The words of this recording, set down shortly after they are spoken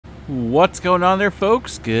What's going on there,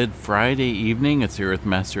 folks? Good Friday evening. It's the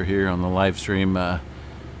Earthmaster here on the live stream.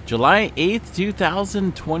 July 8th,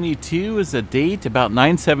 2022 is the date, about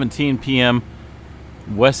 9:17 p.m.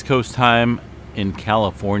 West Coast time in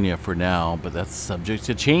California for now, but that's subject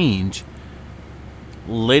to change.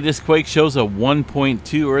 Latest quake shows a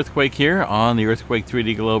 1.2 earthquake here on the Earthquake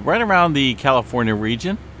 3D globe, right around the California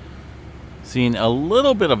region. Seeing a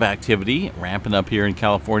little bit of activity ramping up here in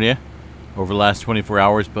California over the last 24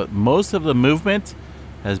 hours, but most of the movement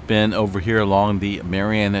has been over here along the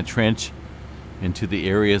Mariana Trench into the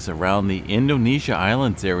areas around the Indonesia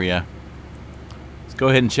Islands area. Let's go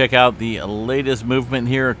ahead and check out the latest movement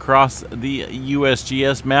here across the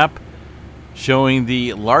USGS map, showing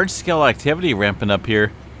the large-scale activity ramping up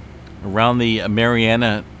here around the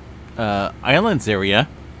Mariana Islands area.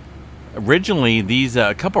 Originally, these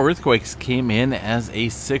couple earthquakes came in as a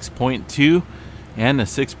 6.2 and a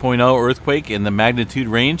 6.0 earthquake in the magnitude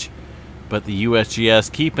range, but the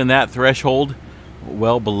USGS keeping that threshold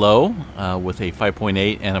well below with a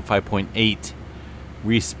 5.8 and a 5.8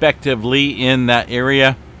 respectively in that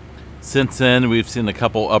area. Since then, we've seen a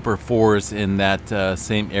couple upper fours in that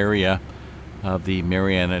same area of the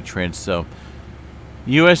Mariana Trench. So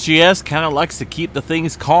USGS kind of likes to keep the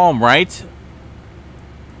things calm, right?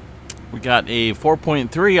 We got a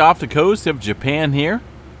 4.3 off the coast of Japan here.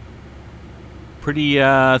 Pretty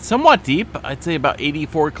somewhat deep. I'd say about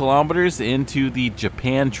 84 kilometers into the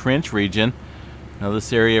Japan Trench region. Now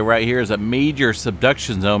this area right here is a major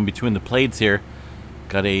subduction zone between the plates here.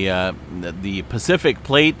 Got a the Pacific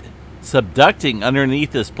plate subducting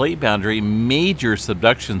underneath this plate boundary, major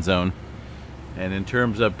subduction zone. And in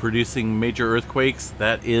terms of producing major earthquakes,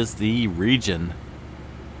 that is the region.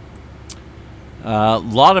 A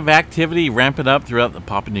lot of activity ramping up throughout the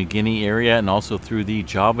Papua New Guinea area and also through the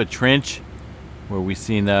Java Trench, where we've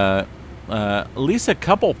seen at least a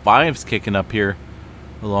couple fives kicking up here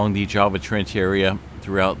along the Java Trench area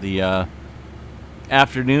throughout the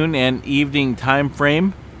afternoon and evening time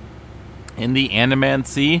frame. In the Andaman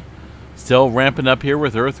Sea, still ramping up here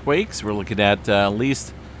with earthquakes. We're looking at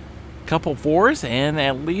least a couple fours and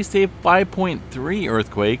at least a 5.3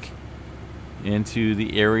 earthquake into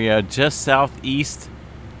the area just southeast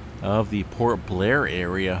of the Port Blair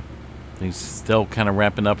area. Things still kind of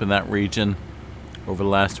ramping up in that region over the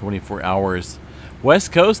last 24 hours.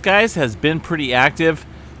 West Coast, guys, has been pretty active.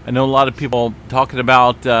 I know a lot of people talking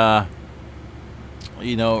about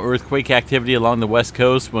earthquake activity along the West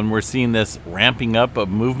Coast when we're seeing this ramping up of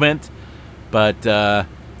movement, but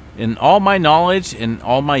in all my knowledge, in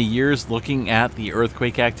all my years looking at the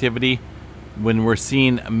earthquake activity, when we're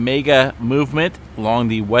seeing mega movement along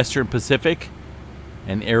the Western Pacific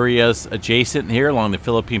and areas adjacent here along the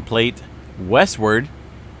Philippine Plate westward,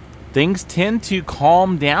 things tend to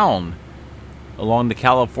calm down along the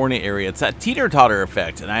California area. It's that teeter-totter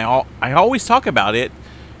effect, and I always talk about it,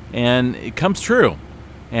 and it comes true.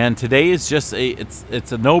 And today is just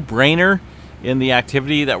it's a no-brainer in the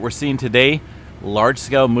activity that we're seeing today.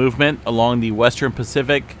 Large-scale movement along the Western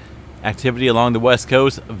Pacific, activity along the West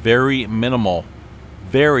Coast, very minimal,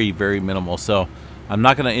 very, very minimal. So I'm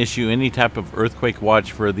not going to issue any type of earthquake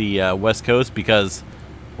watch for the West Coast because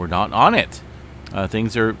we're not on it.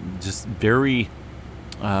 Things are just very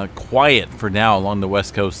quiet for now along the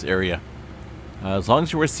West Coast area. As long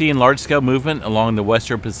as we're seeing large-scale movement along the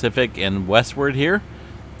Western Pacific and westward here,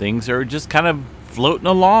 things are just kind of floating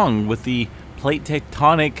along with the plate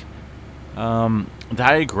tectonic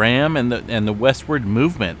diagram and the westward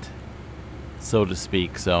movement, so to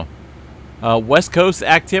speak. So West Coast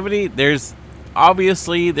activity, there's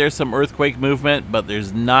some earthquake movement, but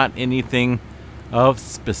there's not anything of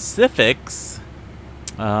specifics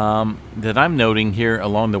that I'm noting here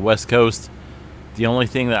along the West Coast. The only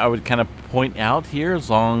thing that I would kind of point out here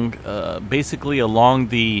is basically along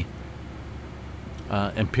the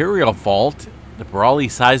Imperial Fault, the Brawley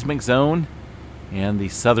seismic zone, and the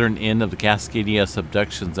southern end of the Cascadia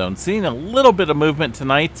subduction zone. Seeing a little bit of movement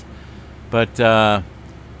tonight, but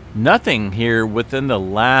nothing here within the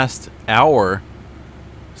last hour.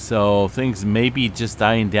 So things may be just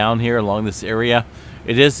dying down here along this area.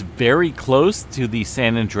 It is very close to the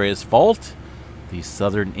San Andreas Fault, the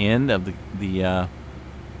southern end of the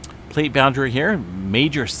plate boundary here.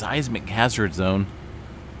 Major seismic hazard zone,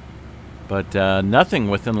 but nothing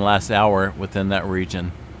within the last hour within that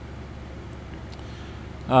region.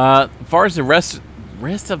 As far as the rest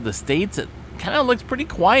of the states, it kind of looks pretty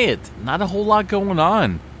quiet. Not a whole lot going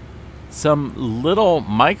on. Some little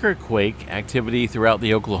microquake activity throughout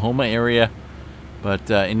the Oklahoma area,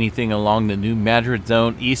 but anything along the New Madrid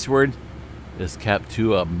zone eastward is kept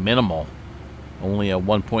to a minimal. Only a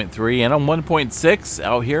 1.3 and a 1.6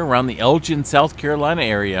 out here around the Elgin, South Carolina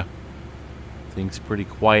area. Things pretty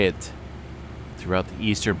quiet throughout the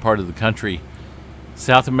eastern part of the country.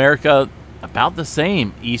 South America, about the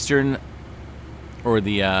same. Eastern, or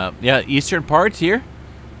the, eastern parts here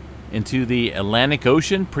into the Atlantic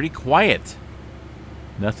Ocean, pretty quiet.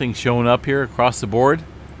 Nothing showing up here across the board.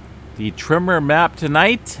 The trimmer map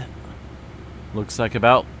tonight looks like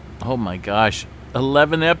about, oh my gosh,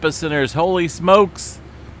 11 epicenters. Holy smokes.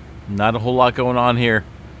 Not a whole lot going on here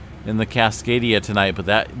in the Cascadia tonight, but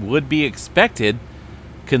that would be expected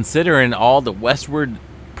considering all the westward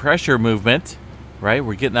pressure movement, right?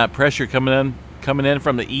 We're getting that pressure coming in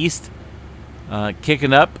from the east,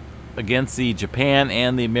 kicking up against the Japan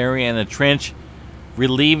and the Mariana Trench,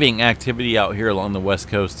 relieving activity out here along the west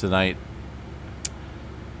coast tonight.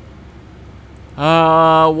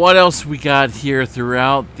 What else we got here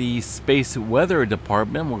throughout the space weather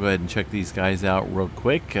department? We'll go ahead and check these guys out real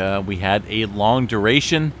quick. We had a long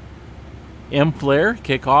duration M flare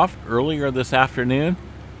kick off earlier this afternoon.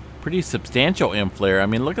 Pretty substantial M flare. I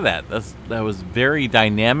mean, look at that. That was very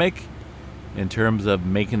dynamic in terms of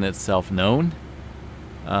making itself known.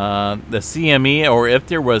 The CME, or if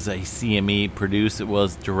there was a CME produced, it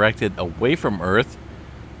was directed away from Earth.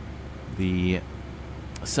 The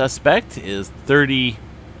suspect is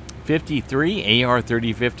 3053, AR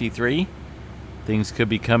 3053. Things could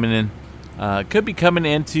be coming in,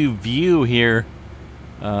 into view here,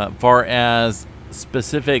 far as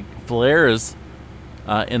specific flares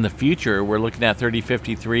in the future. We're looking at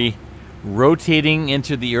 3053 rotating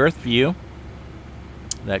into the Earth view.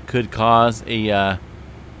 That could cause a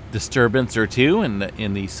disturbance or two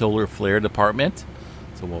in the solar flare department.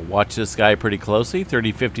 So we'll watch this guy pretty closely.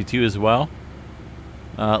 3052 as well.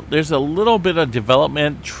 There's a little bit of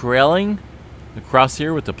development trailing across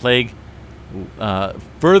here with the plague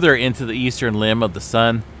further into the eastern limb of the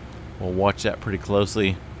sun. We'll watch that pretty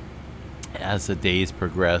closely as the days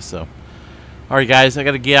progress. So, all right, guys, I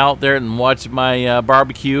got to get out there and watch my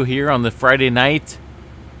barbecue here on the Friday night.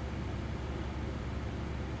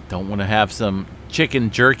 Don't want to have some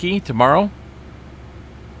chicken jerky tomorrow.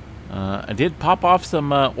 I did pop off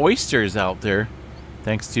some oysters out there,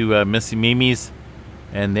 thanks to Missy Mimi's.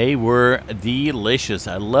 And they were delicious.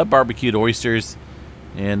 I love barbecued oysters,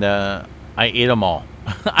 and I ate them all.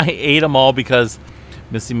 I ate them all because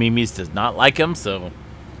Missy Mimi's does not like them, so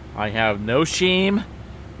I have no shame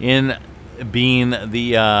in being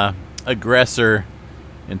the aggressor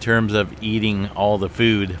in terms of eating all the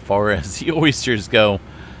food. As far as the oysters go,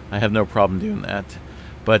 I have no problem doing that.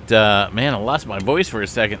 But, man, I lost my voice for a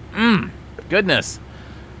second. Goodness.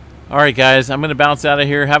 All right, guys, I'm going to bounce out of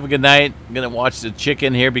here. Have a good night. I'm going to watch the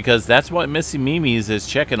chicken here because that's what Missy Mimi's is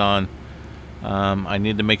checking on. I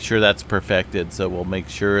need to make sure that's perfected, so we'll make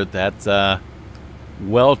sure that's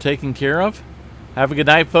well taken care of. Have a good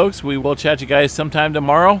night, folks. We will chat you guys sometime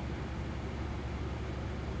tomorrow.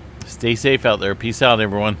 Stay safe out there. Peace out,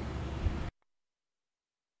 everyone.